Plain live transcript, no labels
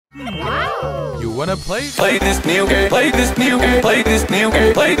You wanna play? Play this new game, play this new game, play this new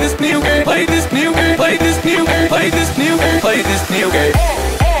game, play this new game, play this new game, play this new game, play this new game, play this new game.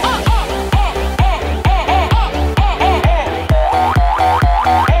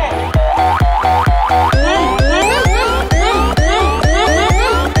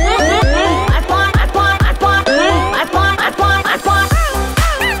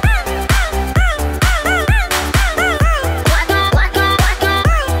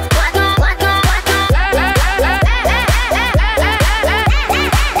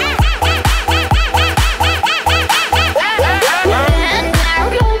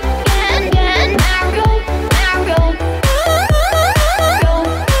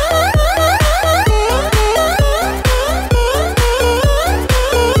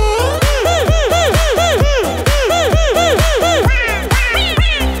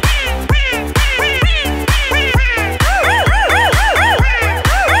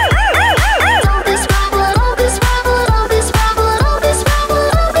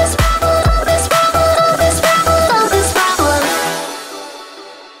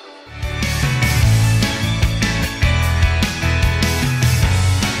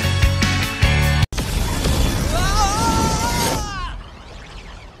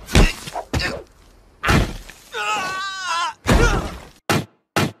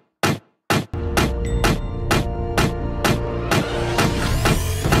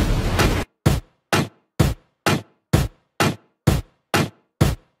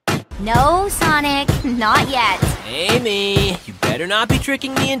 No, Sonic, not yet. Amy, you better not be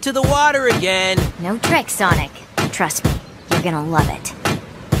tricking me into the water again. No tricks, Sonic. Trust me, you're gonna love it.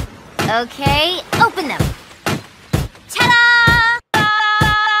 Okay, open them. Ta-da!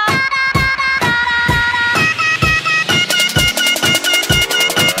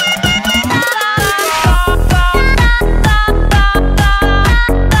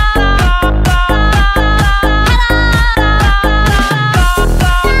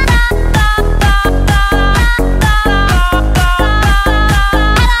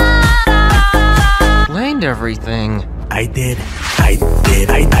 Everything. I did, I did,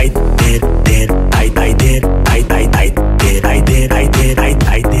 I did, I did, I did, I did, I did, I did, I did, I did, I did,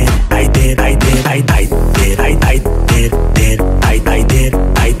 I did,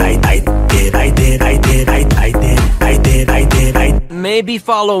 I did, I did, I did. Maybe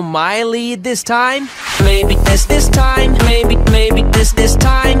follow my lead this time? Maybe this time? Maybe this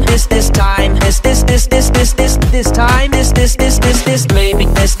time? This time? This time? This time? Maybe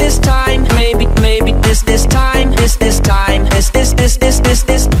this time? Maybe this time? This time? This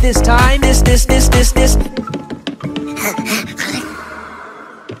time? This.